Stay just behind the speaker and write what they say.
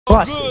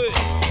Bust it.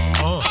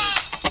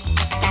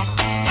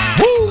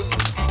 Woo!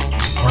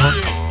 Yeah,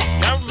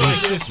 I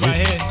like this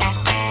right here.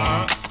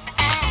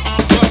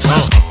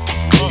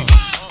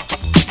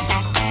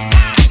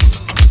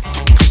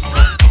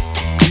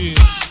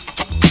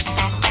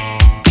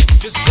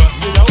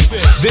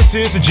 This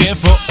is a jam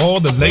for all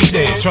the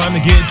ladies trying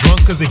to get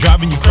drunk cause they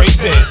driving you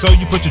crazy. So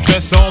you put your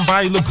dress on,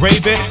 body look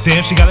gravy.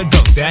 Damn, she got a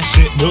dunk, that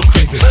shit look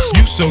crazy.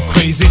 You so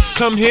crazy,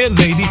 come here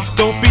lady.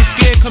 Don't be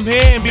scared, come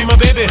here and be my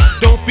baby.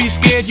 Don't be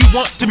scared, you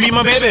want to be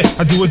my baby.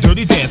 I do a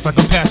dirty dance like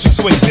I'm Patrick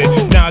Swayze.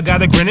 Now I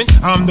got her grinning,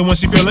 I'm the one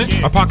she feeling.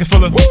 A pocket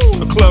full of,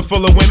 a club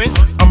full of women.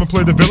 I'ma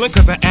play the villain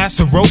cause I ass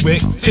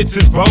aerobic. Tits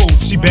is bold,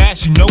 she bad,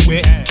 she know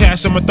it.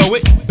 Cash, I'ma throw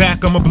it,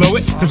 back, I'ma blow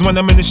it. Cause when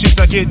I'm in the sheets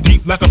I get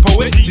deep like a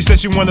poet. She said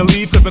she wanna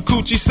leave cause her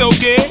coochie's so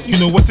good. You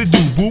know what to do,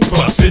 boo,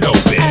 bust it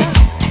open.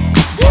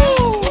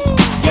 Woo!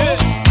 Yeah.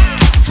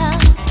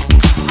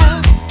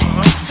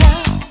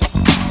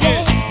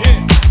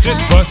 Yeah.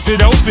 Just bust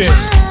it open.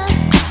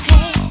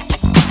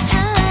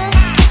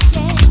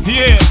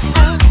 Yeah,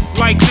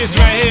 like this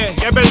right here.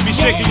 Y'all better be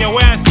shaking your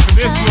asses for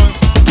this one.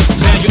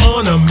 Now you're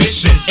on a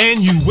mission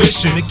and you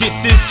wishing to get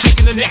this chick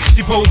in a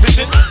nasty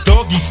position.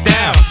 Doggy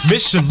style,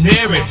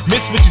 missionary.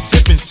 Miss what you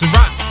sipping,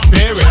 Ciroc,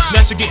 berry.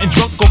 Now she getting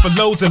drunk off of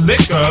loads of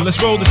liquor.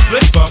 Let's roll the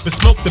spliff up and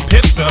smoke the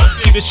pipster.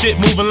 Keep the shit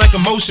moving like a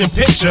motion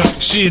picture.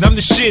 Shit, I'm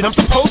the shit, I'm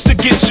supposed to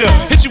get ya.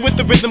 Hit you with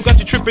the rhythm, got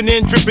you tripping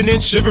in, dripping in,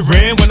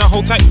 shivering. When I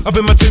hold tight up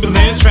in my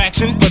Timberlands.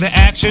 Traction for the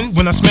action,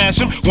 when I smash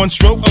them. One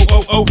stroke,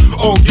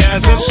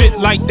 orgasm. Shit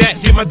like that,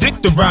 get my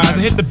dick to rise. I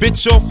hit the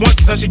bitch off once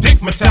till she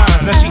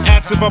dickmatized. Now she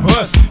asks if I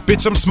bust.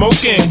 Bitch, I'm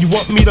smoking. You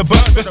want me to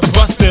bust? Best to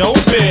bust it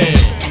open.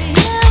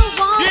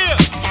 Yeah.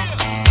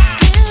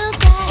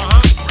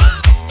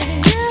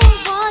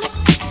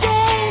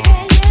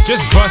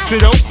 Just bust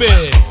it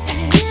open.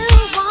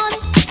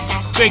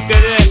 Shake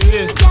that ass.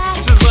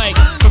 This is like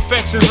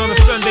perfections on a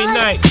Sunday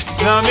night.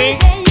 You know what I mean?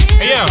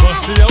 Yeah,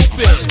 bust it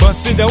open,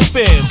 bust it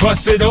open,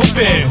 bust it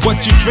open.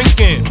 What you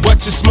drinking? What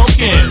you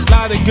smoking?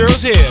 Lot of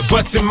girls here,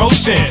 butts in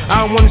motion.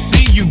 I wanna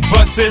see you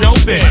bust it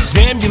open.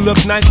 Damn, you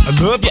look nice. I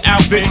love your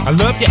outfit. I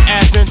love your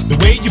ass and the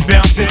way you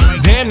bouncing.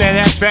 Damn, that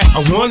ass fat. I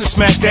wanna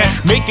smack that.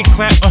 Make it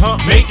clap,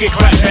 make it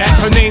clap that.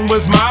 Her name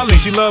was Molly.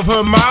 She love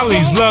her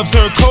Molly's, loves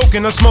her coke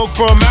and I smoke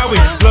for Maui.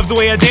 Loves the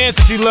way I dance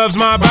and she loves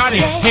my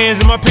body.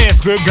 Hands in my pants,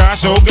 good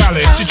gosh, oh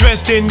golly. She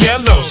dressed in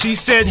yellow. She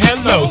said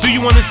hello. Do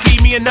you wanna see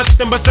me in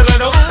nothing but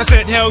stiletto? I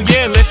said hell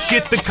yeah, let's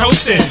get the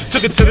coasting.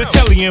 Took it to the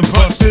telly and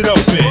bust it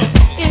open.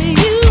 If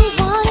you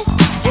want it,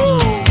 you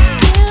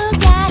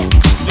got it.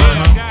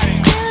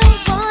 You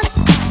want it,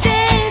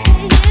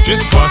 baby.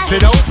 Just bust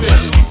it open.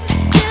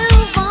 You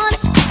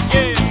want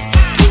it,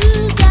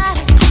 you got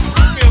it.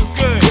 Feels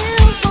good.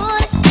 You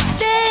want it,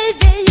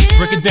 baby.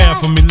 Break it down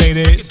for me,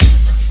 ladies.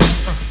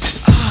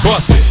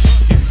 Bust it.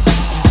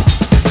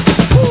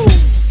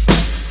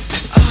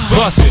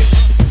 Bust it.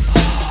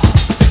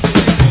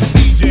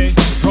 DJ,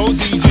 go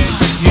DJ.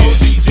 Yeah,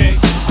 DJ,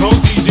 go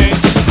DJ.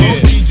 Yeah,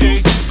 DJ,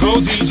 go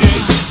DJ.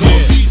 Yeah,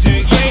 DJ,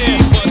 yeah,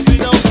 bust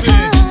it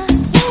open.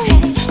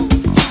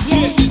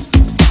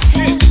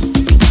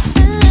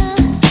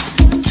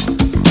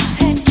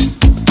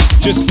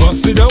 Just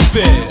bust it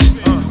open.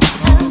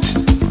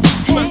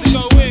 About to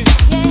go in.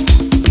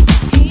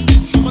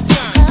 One more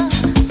time.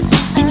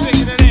 Keep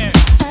shaking that ass.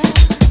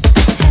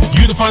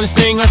 You the finest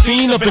thing I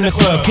seen up in the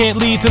club. Can't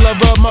leave till I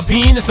rub my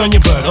penis on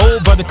your butt. Oh,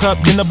 buttercup,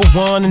 you're number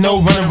one and no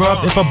runner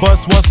up. If I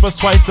bust once, bust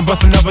twice, and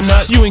bust another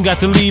nut, you ain't got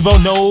to leave. Oh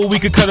no, we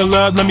could cuddle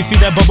up. Let me see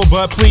that bubble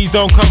butt. Please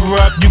don't cover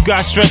up. You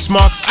got stretch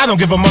marks. I don't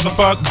give a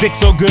motherfuck. Dick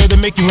so good to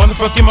make you wanna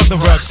fuck your mother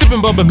up.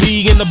 Sipping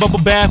bubbly in the bubble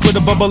bath with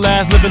a bubble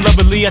ass. Living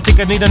lovely. I think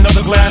I need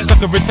another glass.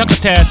 Sucker rich, sucker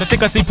tash. I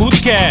think I see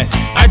Pootie Cat.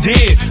 I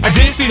did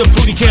see the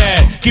Pootie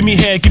Cat. Give me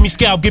head, give me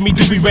scalp, give me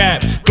doobie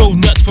rap. Go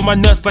nuts for my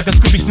nuts like a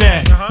Scooby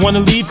snack. Wanna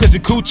leave cause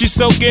your coochie's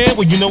so good?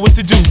 Well, you know what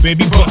to do,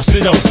 baby. Bust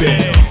it open.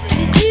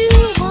 You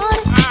want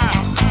it,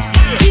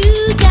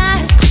 you got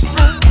it.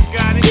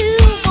 You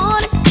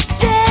want it,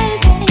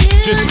 baby.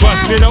 Just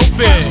bust it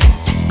open.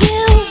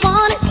 You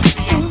want it,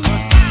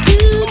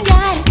 you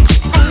got it.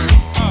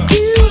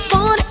 You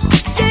want it,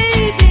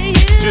 baby.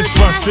 Just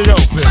bust it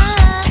open.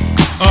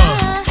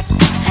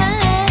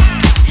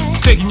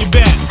 Taking you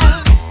back.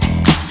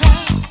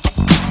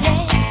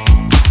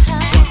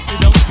 Bust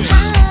it open.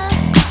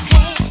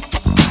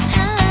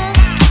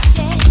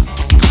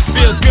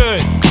 Feels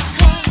good.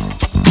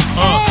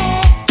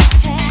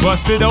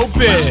 Bust it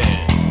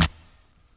open.